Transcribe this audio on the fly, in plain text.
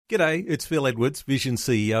G'day, it's Phil Edwards, Vision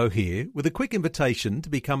CEO here, with a quick invitation to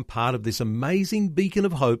become part of this amazing beacon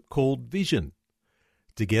of hope called Vision.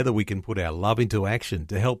 Together we can put our love into action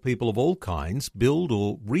to help people of all kinds build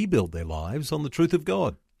or rebuild their lives on the truth of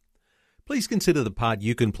God. Please consider the part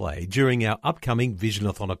you can play during our upcoming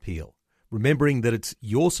Visionathon appeal, remembering that it's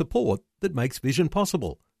your support that makes Vision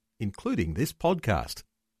possible, including this podcast.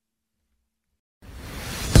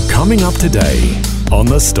 Coming up today on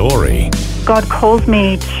The Story. God calls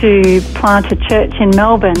me to plant a church in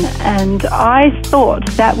Melbourne, and I thought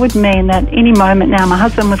that would mean that any moment now my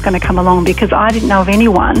husband was going to come along, because I didn't know of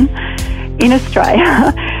anyone in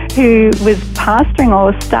Australia who was pastoring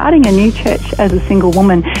or starting a new church as a single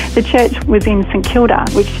woman. The church was in St Kilda,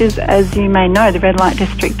 which is, as you may know, the red light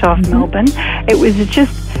district of Melbourne. It was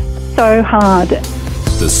just so hard.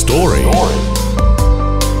 The Story.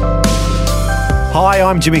 Hi,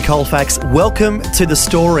 I'm Jimmy Colfax. Welcome to The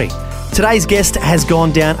Story. Today's guest has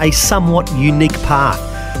gone down a somewhat unique path.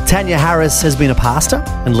 Tania Harris has been a pastor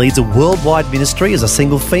and leads a worldwide ministry as a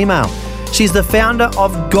single female. She's the founder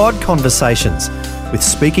of God Conversations, with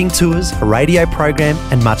speaking tours, a radio program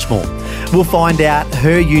and much more. We'll find out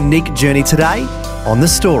her unique journey today on The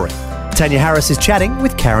Story. Tania Harris is chatting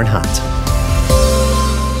with Karen Hunt.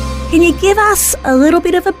 Can you give us a little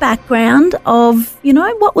bit of a background of,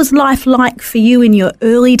 what was life like for you in your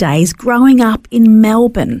early days growing up in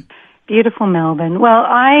Melbourne? Beautiful Melbourne. Well,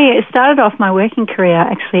 I started off my working career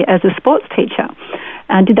actually as a sports teacher.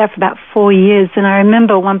 I did that for about 4 years, and I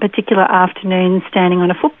remember one particular afternoon standing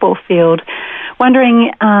on a football field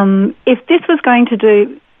wondering if this was going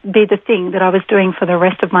to be the thing that I was doing for the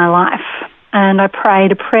rest of my life. And I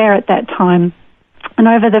prayed a prayer at that time. And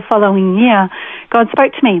over the following year, God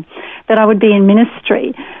spoke to me that I would be in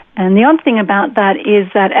ministry. And the odd thing about that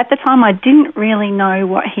is that at the time I didn't really know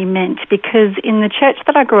what he meant, because in the church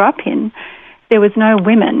that I grew up in, there was no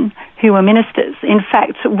women who were ministers. In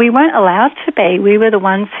fact, we weren't allowed to be. We were the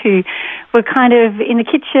ones who were kind of in the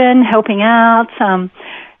kitchen, helping out,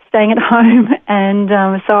 staying at home. And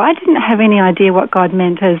so I didn't have any idea what God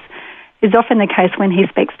meant, as is often the case when he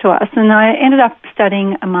speaks to us. And I ended up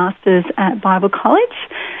studying a master's at Bible College.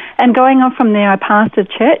 And going on from there, I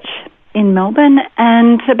pastored church in Melbourne,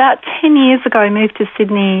 and about 10 years ago I moved to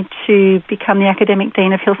Sydney to become the academic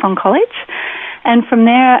dean of Hillsong College. And from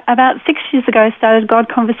there, about 6 years ago, I started God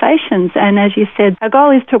Conversations. And as you said, our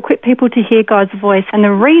goal is to equip people to hear God's voice. And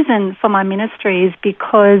the reason for my ministry is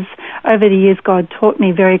because over the years, God taught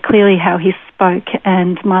me very clearly how he spoke,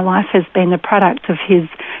 and my life has been the product of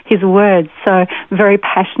his words. So I'm very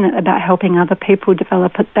passionate about helping other people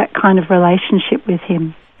develop that kind of relationship with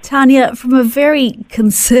him. Tania, from a very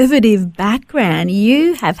conservative background,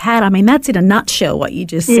 you have had, that's in a nutshell what you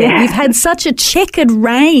just said. Yeah. You've had such a checkered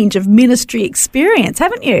range of ministry experience,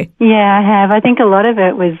 haven't you? Yeah, I have. I think a lot of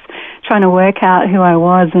it was trying to work out who I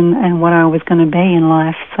was and what I was going to be in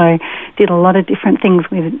life. So did a lot of different things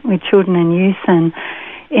with children and youth, and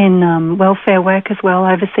in welfare work as well,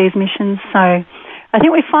 overseas missions. So I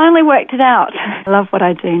think we finally worked it out. I love what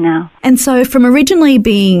I do now. And so from originally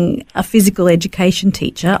being a physical education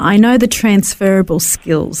teacher, I know the transferable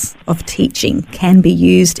skills of teaching can be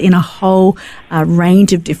used in a whole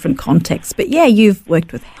range of different contexts. But yeah, you've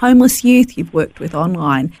worked with homeless youth, you've worked with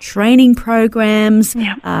online training programs.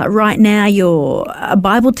 Yeah. Right now you're a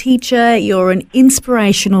Bible teacher, you're an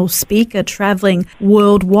inspirational speaker travelling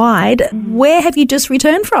worldwide. Where have you just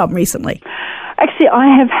returned from recently? Actually,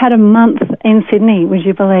 I have had a month in Sydney, would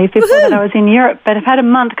you believe? Before that I was in Europe, but I've had a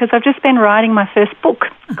month because I've just been writing my first book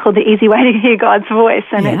called The Easy Way to Hear God's Voice,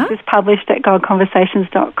 and it's just published at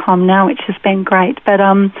godconversations.com now, which has been great. But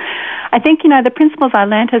I think, the principles I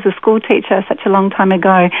learnt as a school teacher such a long time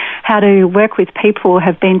ago, how to work with people,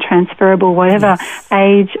 have been transferable, whatever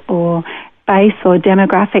age or base or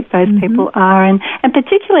demographic those people are. And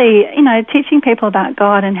particularly, teaching people about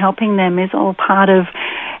God and helping them is all part of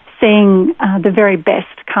seeing the very best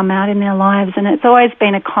come out in their lives. And it's always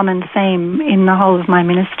been a common theme in the whole of my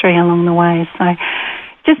ministry along the way. So it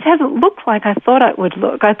just hasn't looked like I thought it would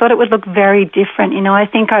look. I thought it would look very different. I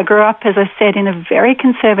think I grew up, as I said, in a very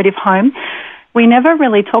conservative home. We never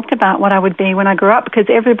really talked about what I would be when I grew up, because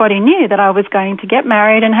everybody knew that I was going to get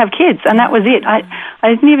married and have kids, and that was it. I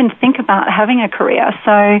didn't even think about having a career.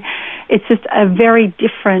 So it's just a very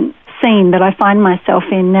different scene that I find myself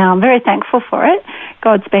in now. I'm very thankful for it.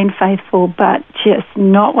 God's been faithful, but just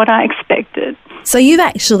not what I expected. So you've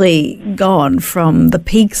actually gone from the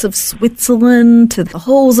peaks of Switzerland to the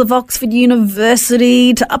halls of Oxford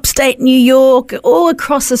University to upstate New York, all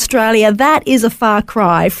across Australia. That is a far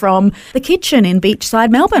cry from the kitchen in beachside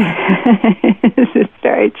Melbourne. This is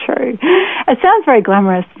very true. It sounds very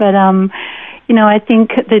glamorous, but I think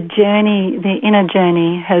the journey, the inner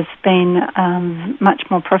journey, has been much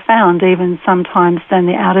more profound even sometimes than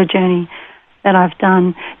the outer journey that I've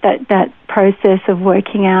done. That process of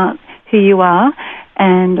working out who you are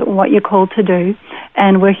and what you're called to do,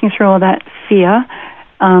 and working through all that fear.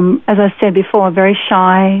 As I said before, very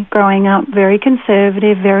shy, growing up, very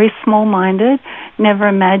conservative, very small-minded, never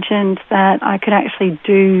imagined that I could actually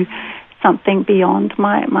do something beyond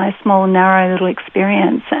my small, narrow little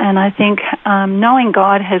experience. And I think knowing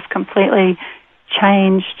God has completely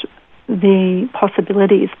changed the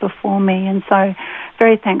possibilities before me, and so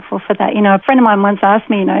very thankful for that. A friend of mine once asked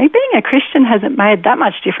me, being a Christian hasn't made that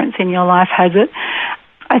much difference in your life, has it?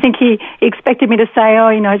 I think he expected me to say,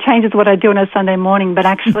 it changes what I do on a Sunday morning, but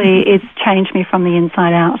actually it's changed me from the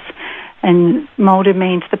inside out and molded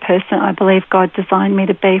me into the person I believe God designed me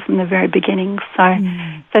to be from the very beginning.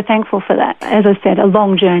 So thankful for that. As I said, a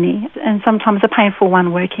long journey, and sometimes a painful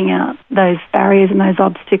one, working out those barriers and those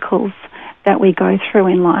obstacles that we go through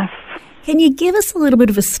in life. Can you give us a little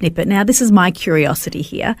bit of a snippet? Now, this is my curiosity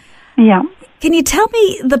here. Yeah. Can you tell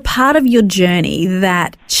me the part of your journey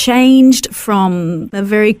that changed from a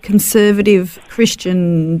very conservative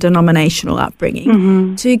Christian denominational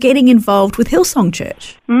upbringing to getting involved with Hillsong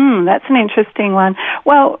Church? That's an interesting one.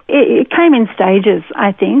 Well, it came in stages,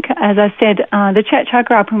 I think. As I said, the church I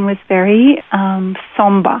grew up in was very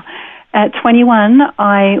somber. At 21,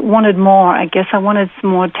 I wanted more. I guess I wanted some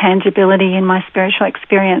more tangibility in my spiritual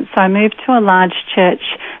experience. So I moved to a large church,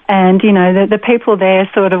 and, the people there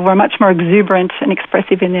sort of were much more exuberant and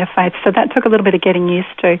expressive in their faith. So that took a little bit of getting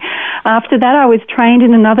used to. After that, I was trained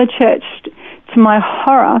in another church. To my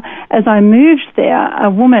horror, as I moved there, a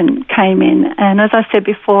woman came in. And as I said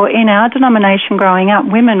before, in our denomination growing up,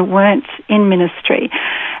 women weren't in ministry,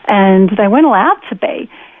 and they weren't allowed to be.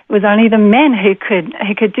 It was only the men who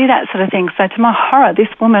could do that sort of thing. So to my horror, this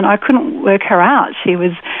woman, I couldn't work her out. She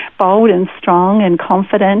was bold and strong and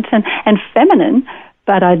confident and feminine,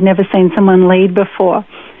 but I'd never seen someone lead before.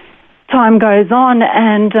 Time goes on,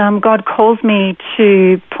 and God calls me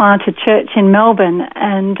to plant a church in Melbourne,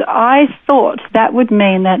 and I thought that would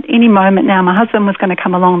mean that any moment now my husband was going to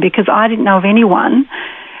come along, because I didn't know of anyone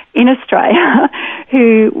in Australia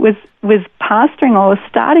who was pastoring or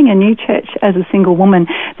starting a new church as a single woman.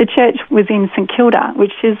 The church was in St Kilda,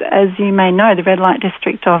 which is, as you may know, the red light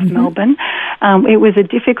district of Melbourne. It was a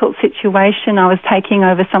difficult situation. I was taking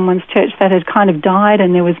over someone's church that had kind of died,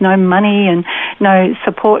 and there was no money and no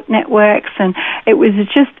support networks, and it was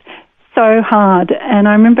just so hard. And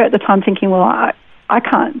I remember at the time thinking, well, I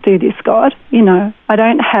can't do this, God. I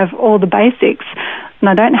don't have all the basics, and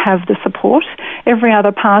I don't have the support. Every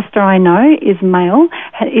other pastor I know is male,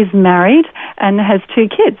 is married, and has 2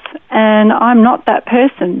 kids. And I'm not that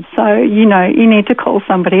person, so, you need to call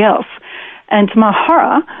somebody else. And to my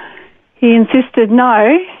horror, he insisted,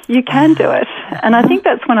 no, you can do it. And I think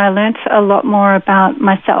that's when I learnt a lot more about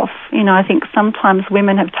myself. I think sometimes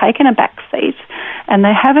women have taken a back seat, and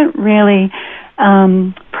they haven't really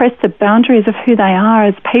press the boundaries of who they are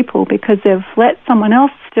as people, because they've let someone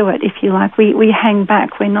else do it, if you like. We hang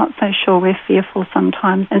back. We're not so sure. We're fearful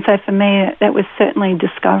sometimes. And so for me, that was certainly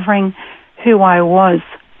discovering who I was.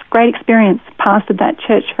 Great experience. Pastored that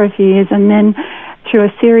church for a few years, and then through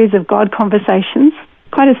a series of God conversations,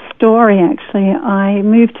 quite a story actually, I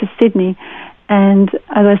moved to Sydney. And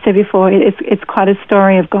as I said before, it's quite a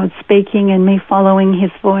story of God speaking and me following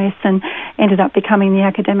his voice, and ended up becoming the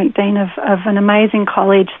academic dean of an amazing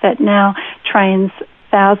college that now trains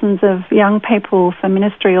thousands of young people for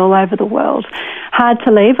ministry all over the world. Hard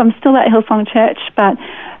to leave. I'm still at Hillsong Church, but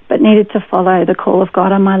needed to follow the call of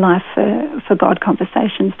God on my life for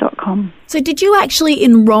godconversations.com. So did you actually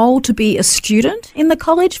enroll to be a student in the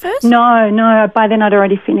college first? No. By then I'd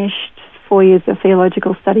already finished 4 years of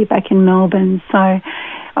theological study back in Melbourne. So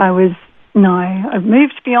I've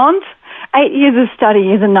moved beyond. 8 years of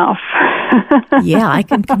study is enough. Yeah, I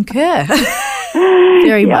can concur.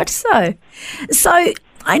 Very much so. So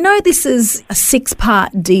I know this is a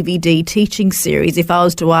 6-part DVD teaching series. If I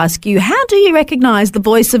was to ask you, how do you recognise the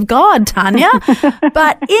voice of God, Tania?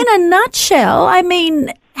 But in a nutshell,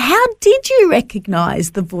 how did you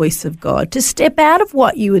recognise the voice of God to step out of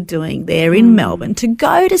what you were doing there in Melbourne, to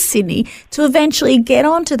go to Sydney, to eventually get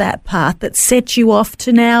onto that path that set you off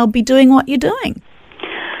to now be doing what you're doing?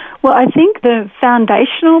 Well, I think the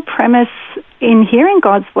foundational premise in hearing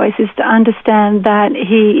God's voice is to understand that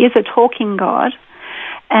he is a talking God,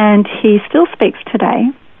 and he still speaks today,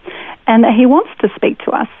 and that he wants to speak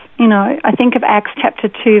to us. I think of Acts chapter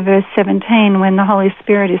 2, verse 17, when the Holy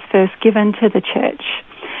Spirit is first given to the church.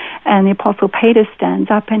 And the Apostle Peter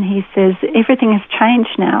stands up and he says, everything has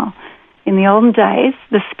changed now. In the olden days,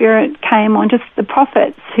 the Spirit came on just the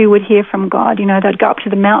prophets who would hear from God. You know, they'd go up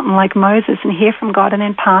to the mountain like Moses and hear from God and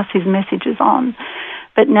then pass his messages on.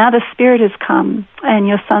 But now the Spirit has come, and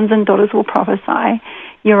your sons and daughters will prophesy.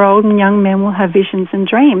 Your old and young men will have visions and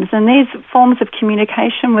dreams. And these forms of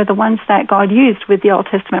communication were the ones that God used with the Old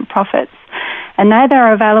Testament prophets. And now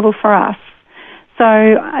they're available for us. So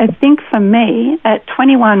I think for me, at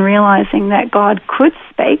 21, realizing that God could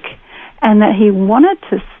speak and that he wanted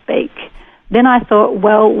to speak, then I thought,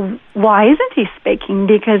 well, why isn't he speaking?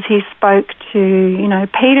 Because he spoke to,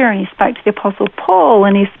 Peter, and he spoke to the Apostle Paul,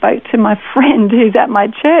 and he spoke to my friend who's at my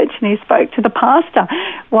church, and he spoke to the pastor.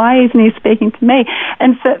 Why isn't he speaking to me?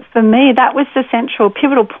 And for me, that was the central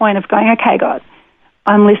pivotal point of going, okay, God,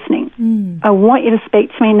 I'm listening. I want you to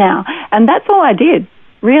speak to me now. And that's all I did.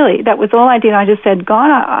 Really, that was all I did. I just said,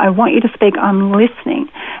 God, I want you to speak. I'm listening.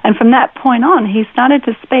 And from that point on, he started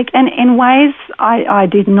to speak, and in ways I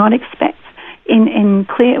did not expect, in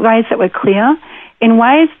clear ways that were clear, in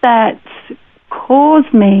ways that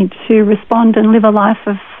caused me to respond and live a life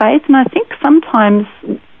of faith. And I think sometimes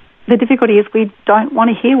the difficulty is we don't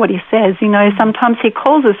want to hear what he says. Sometimes he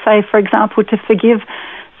calls us, say, for example, to forgive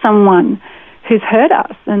someone who's hurt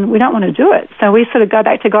us, and we don't want to do it. So we sort of go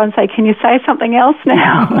back to God and say, can you say something else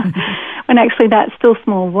now? When actually that still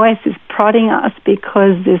small voice is prodding us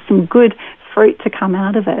because there's some good fruit to come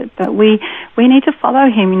out of it. But we need to follow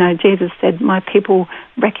him. Jesus said, my people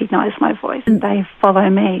recognize my voice and they follow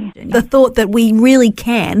me. The thought that we really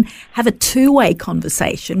can have a two-way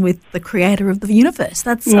conversation with the creator of the universe.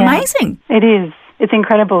 That's amazing. It is. It's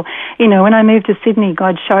incredible. When I moved to Sydney,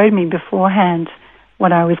 God showed me beforehand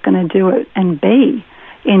what I was going to do and be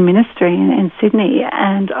in ministry in Sydney,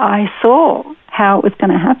 and I saw how it was going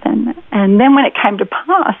to happen. And then when it came to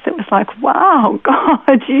pass, it was like, wow,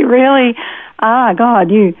 God, you really are God.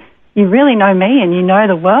 You really know me, and you know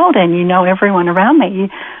the world, and you know everyone around me.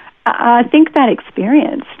 I think that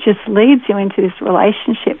experience just leads you into this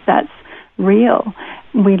relationship that's real.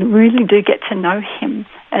 We really do get to know him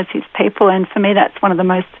as his people, and for me that's one of the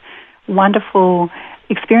most wonderful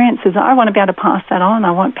experiences. I want to be able to pass that on.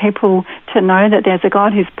 I want people to know that there's a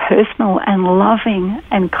God who's personal and loving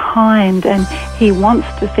and kind, and he wants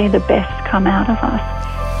to see the best come out of us.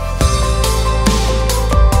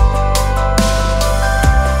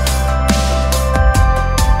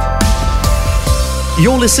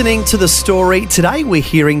 You're listening to The Story. Today we're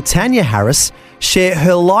hearing Tania Harris share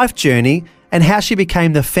her life journey and how she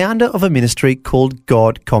became the founder of a ministry called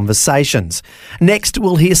God Conversations. Next,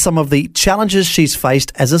 we'll hear some of the challenges she's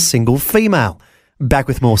faced as a single female. Back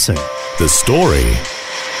with more soon. The Story.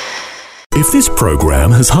 If this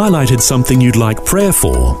program has highlighted something you'd like prayer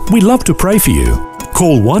for, we'd love to pray for you.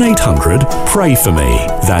 Call 1-800-PRAY-FOR-ME.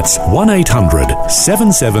 That's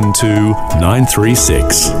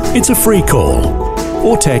 1-800-772-936. It's a free call.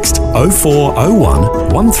 Or text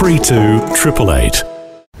 0401 132 888.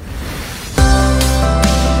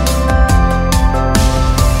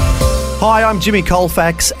 Hi, I'm Jimmy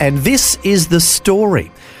Colfax, and this is The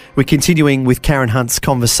Story. We're continuing with Karen Hunt's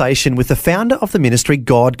conversation with the founder of the ministry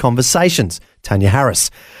God Conversations, Tania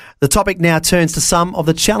Harris. The topic now turns to some of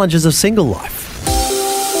the challenges of single life.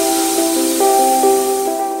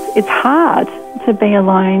 It's hard to be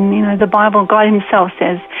alone. The Bible, God himself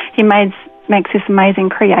says he makes this amazing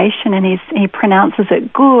creation, and he pronounces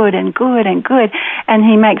it good and good and good, and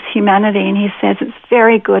he makes humanity and he says it's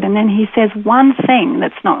very good, and then he says one thing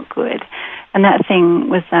that's not good, and that thing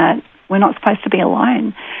was that we're not supposed to be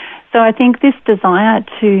alone. So I think this desire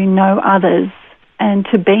to know others and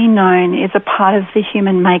to be known is a part of the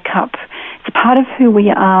human makeup. It's a part of who we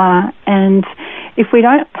are, and if we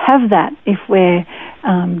don't have that, if we're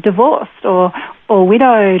divorced or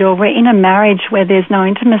widowed, or we're in a marriage where there's no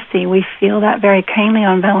intimacy, we feel that very keenly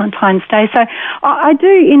on Valentine's Day. So I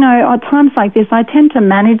do, at times like this, I tend to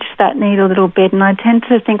manage that need a little bit, and I tend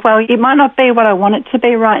to think, well, it might not be what I want it to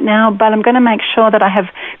be right now, but I'm going to make sure that I have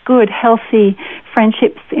good, healthy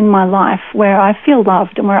friendships in my life where I feel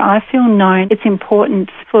loved and where I feel known. It's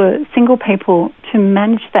important for single people to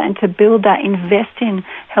manage that and to build that, invest in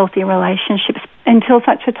healthy relationships until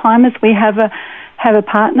such a time as we have a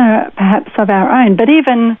partner perhaps of our own. But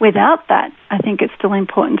even without that, I think it's still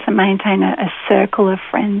important to maintain a circle of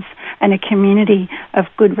friends and a community of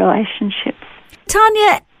good relationships.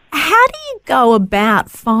 Tania, how do you go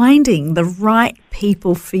about finding the right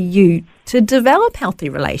people for you to develop healthy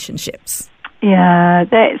relationships? Yeah,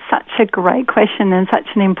 that's such a great question and such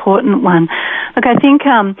an important one. Look, I think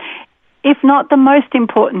if not the most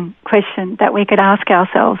important question that we could ask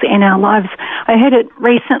ourselves in our lives. I heard it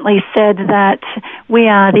recently said that we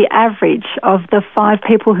are the average of the 5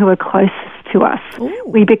 people who are closest to us. Ooh.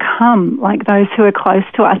 We become like those who are close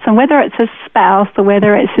to us. And whether it's a spouse or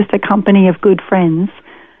whether it's just a company of good friends,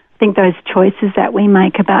 I think those choices that we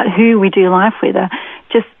make about who we do life with are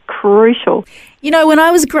just crucial. You know, when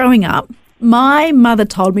I was growing up, my mother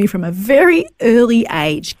told me from a very early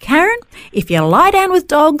age, Karen, if you lie down with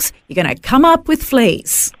dogs, you're going to come up with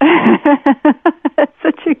fleas. That's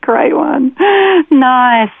such a great one.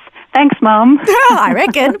 Nice. Thanks, Mum. I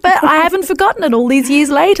reckon, but I haven't forgotten it all these years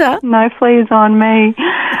later. No fleas on me.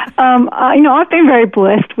 I've been very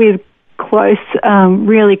blessed with close,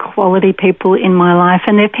 really quality people in my life,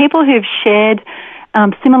 and they're people who've shared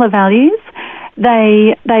similar values.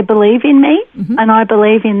 They believe in me, and I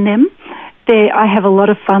believe in them. I have a lot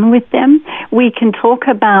of fun with them. We can talk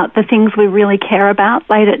about the things we really care about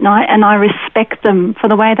late at night, and I respect them for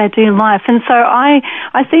the way they do life. And so I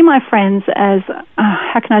see my friends as,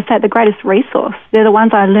 how can I say it, the greatest resource. They're the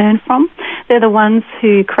ones I learn from. They're the ones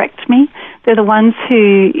who correct me. They're the ones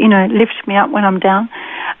who, lift me up when I'm down.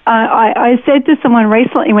 I said to someone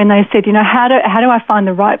recently when they said, how do I find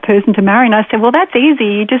the right person to marry? And I said, well, that's easy.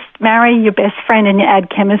 You just marry your best friend and you add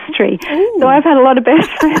chemistry. Ooh. So I've had a lot of best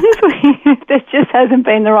friends where there just hasn't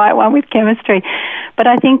been the right one with chemistry. But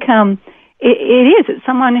I think it is. It's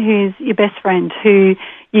someone who's your best friend, who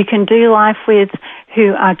you can do life with,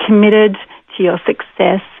 who are committed to your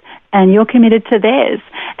success, and you're committed to theirs.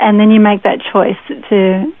 And then you make that choice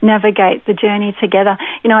to navigate the journey together.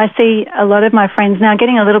 I see a lot of my friends now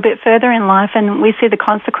getting a little bit further in life, and we see the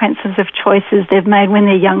consequences of choices they've made when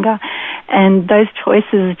they're younger. And those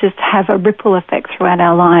choices just have a ripple effect throughout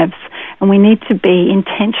our lives. And we need to be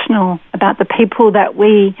intentional about the people that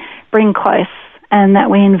we bring close and that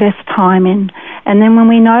we invest time in. And then when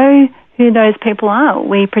we know who those people are,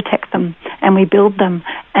 we protect them and we build them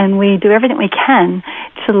and we do everything we can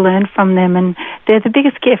to learn from them. And they're the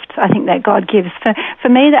biggest gift, I think, that God gives. For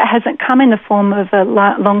me, that hasn't come in the form of a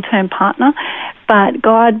long-term partner, but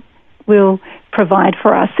God will provide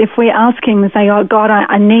for us. If we ask Him and say, oh, God,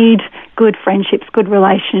 I need good friendships, good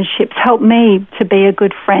relationships, help me to be a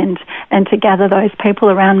good friend and to gather those people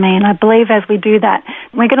around me. And I believe as we do that,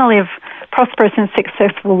 we're going to live prosperous and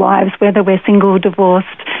successful lives, whether we're single, divorced,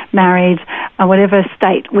 married, or whatever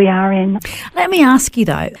state we are in. Let me ask you,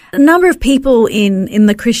 though, a number of people in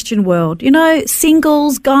the Christian world,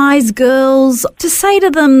 singles, guys, girls, to say to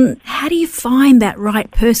them, how do you find that right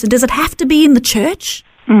person? Does it have to be in the church?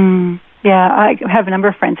 Yeah, I have a number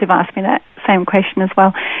of friends who've asked me that same question as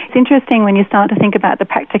well. It's interesting when you start to think about the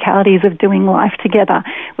practicalities of doing life together,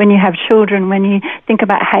 when you have children, when you think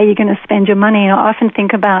about how you're going to spend your money. I often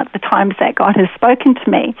think about the times that God has spoken to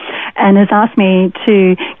me and has asked me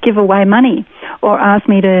to give away money or asked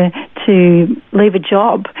me to leave a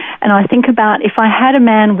job. And I think about if I had a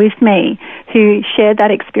man with me who shared that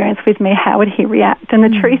experience with me, how would he react? And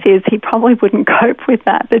the truth is he probably wouldn't cope with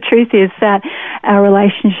that. The truth is that our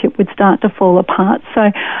relationship would start to fall apart. So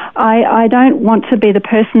I don't want to be the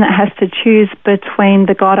person that has to choose between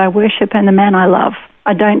the God I worship and the man I love.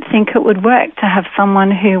 I don't think it would work to have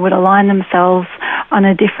someone who would align themselves on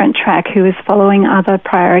a different track, who is following other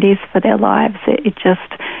priorities for their lives. It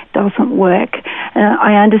just doesn't work.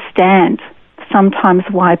 I understand sometimes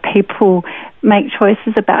why people make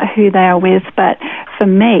choices about who they are with, but for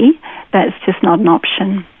me, that's just not an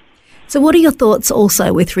option. So what are your thoughts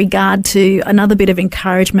also with regard to another bit of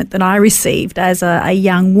encouragement that I received as a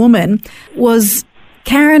young woman was,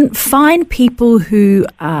 Karen, find people who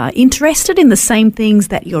are interested in the same things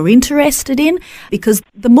that you're interested in, because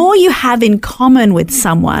the more you have in common with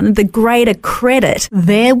someone, the greater credit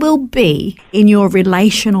there will be in your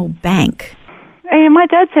relational bank. And my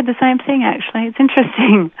dad said the same thing, actually. It's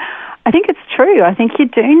interesting. I think it's true. I think you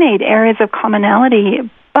do need areas of commonality,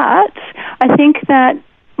 but I think that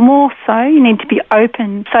more so, you need to be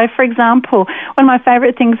open. So, for example, one of my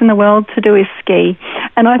favourite things in the world to do is ski.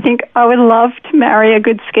 And I think I would love to marry a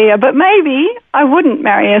good skier, but maybe I wouldn't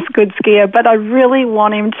marry a good skier, but I really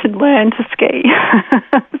want him to learn to ski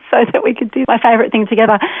so that we could do my favourite thing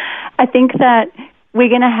together. I think that we're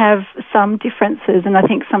going to have some differences, and I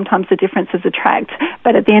think sometimes the differences attract.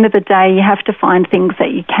 But at the end of the day, you have to find things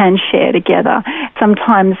that you can share together.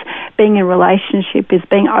 Sometimes being in a relationship is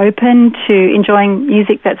being open to enjoying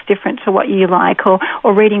music that's different to what you like, or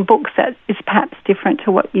reading books that is perhaps different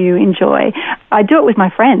to what you enjoy. I do it with my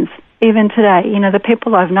friends. Even today, the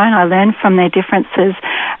people I've known, I learn from their differences.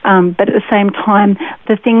 But at the same time,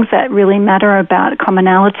 the things that really matter about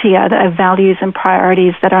commonality are the values and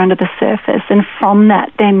priorities that are under the surface. And from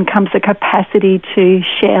that then comes the capacity to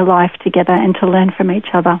share life together and to learn from each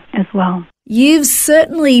other as well. You've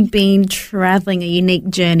certainly been travelling a unique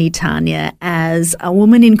journey, Tania, as a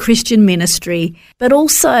woman in Christian ministry, but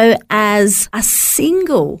also as a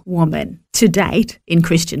single woman to date in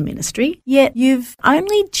Christian ministry. Yet you've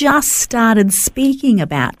only just started speaking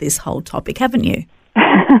about this whole topic, haven't you?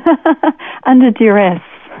 Under duress.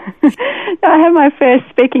 I had my first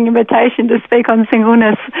speaking invitation to speak on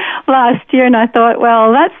singleness last year, and I thought,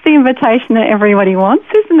 well, that's the invitation that everybody wants,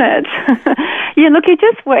 isn't it? Yeah, look, it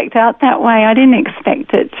just worked out that way. I didn't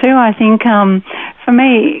expect it to. I think for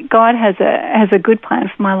me, God has a good plan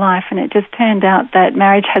for my life, and it just turned out that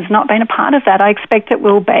marriage has not been a part of that. I expect it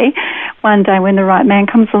will be one day when the right man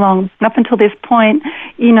comes along. Up until this point,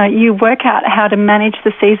 you work out how to manage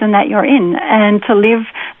the season that you're in and to live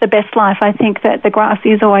the best life. I think that the grass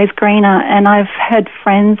is always greener, and I've had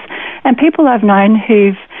friends and people I've known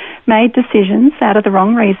who've made decisions out of the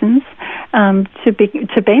wrong reasons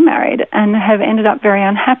to be married and have ended up very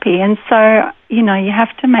unhappy. And so, you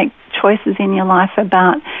have to make choices in your life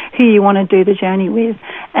about who you want to do the journey with.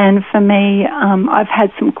 And for me, I've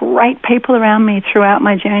had some great people around me throughout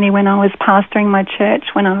my journey when I was pastoring my church,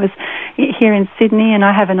 when I was here in Sydney, and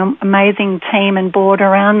I have an amazing team and board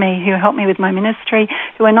around me who help me with my ministry,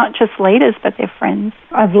 who are not just leaders, but they're friends.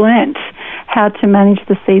 I've learnt how to manage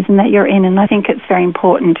the season that you're in, and I think it's very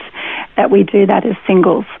important that we do that as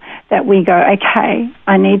singles, that we go, okay,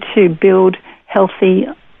 I need to build healthy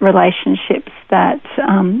relationships that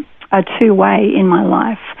are two-way in my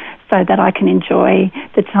life so that I can enjoy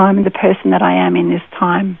the time and the person that I am in this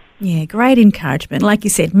time. Yeah, great encouragement. Like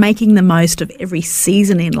you said, making the most of every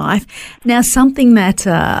season in life. Now, something that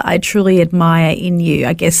I truly admire in you,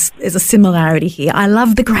 I guess there's a similarity here. I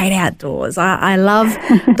love the great outdoors. I love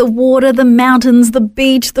the water, the mountains, the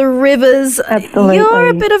beach, the rivers. Absolutely. You're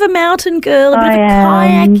a bit of a mountain girl, a bit of a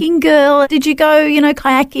kayaking girl. Did you go,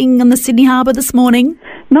 kayaking on the Sydney Harbour this morning?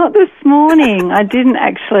 Not this morning. I didn't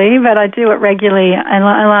actually, but I do it regularly. And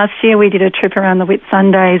last year we did a trip around the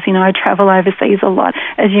Whitsundays. I travel overseas a lot,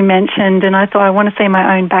 as you mentioned, and I thought I want to see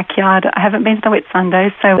my own backyard. I haven't been to the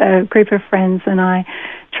Whitsundays, so a group of friends and I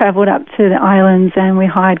travelled up to the islands and we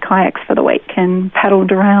hired kayaks for the week and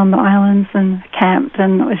paddled around the islands and camped,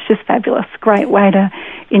 and it was just fabulous. Great way to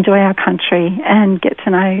enjoy our country and get to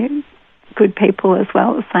know good people as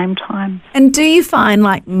well at the same time. And do you find,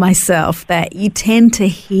 like myself, that you tend to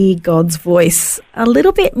hear God's voice a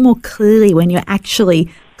little bit more clearly when you're actually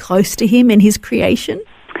close to Him and His creation?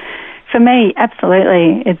 For me,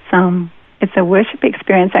 absolutely. It's a worship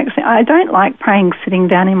experience, actually. I don't like praying sitting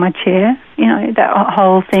down in my chair, that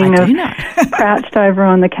whole thing of crouched over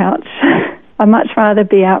on the couch. I'd much rather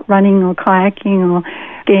be out running or kayaking or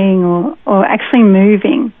skiing or actually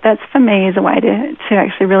moving. That's, for me, is a way to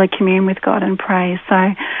actually really commune with God and pray. So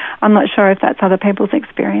I'm not sure if that's other people's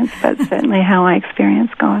experience, but certainly how I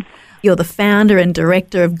experience God. You're the founder and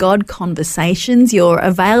director of God Conversations. You're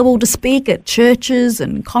available to speak at churches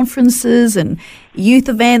and conferences and youth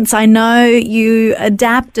events. I know you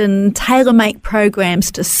adapt and tailor-make programs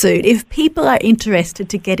to suit. If people are interested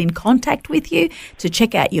to get in contact with you, to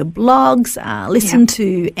check out your blogs, listen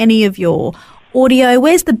to any of your audio,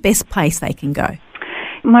 where's the best place they can go?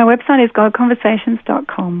 My website is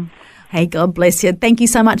godconversations.com. Hey, God bless you. Thank you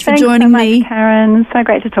so much for Thanks joining so much, me. Karen. So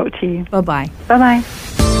great to talk to you. Bye-bye. Bye-bye.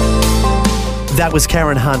 That was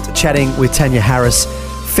Karen Hunt chatting with Tania Harris,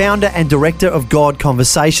 founder and director of God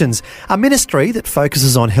Conversations, a ministry that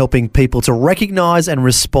focuses on helping people to recognise and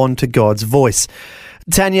respond to God's voice.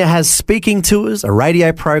 Tania has speaking tours, a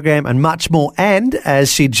radio program and much more. And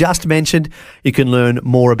as she just mentioned, you can learn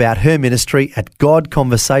more about her ministry at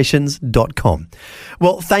godconversations.com.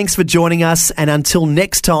 Well, thanks for joining us. And until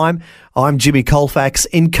next time, I'm Jimmy Colfax,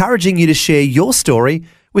 encouraging you to share your story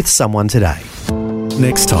with someone today.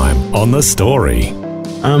 Next time on The Story.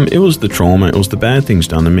 It was the trauma. It was the bad things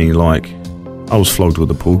done to me. Like, I was flogged with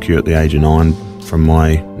a pool cue at the age of 9 from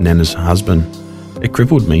my nana's husband. It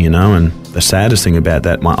crippled me, and the saddest thing about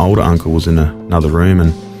that, my older uncle was in another room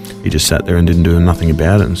and he just sat there and didn't do nothing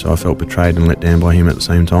about it, and so I felt betrayed and let down by him at the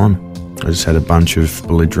same time. I just had a bunch of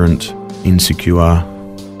belligerent, insecure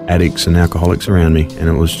addicts and alcoholics around me, and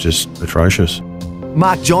it was just atrocious.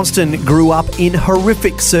 Mark Johnston grew up in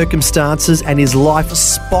horrific circumstances and his life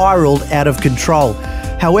spiralled out of control.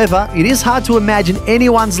 However, it is hard to imagine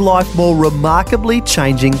anyone's life more remarkably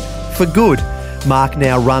changing for good. Mark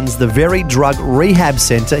now runs the very drug rehab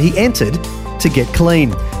centre he entered to get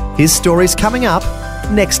clean. His story's coming up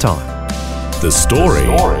next time. The Story.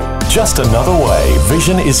 Just another way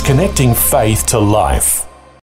Vision is connecting faith to life.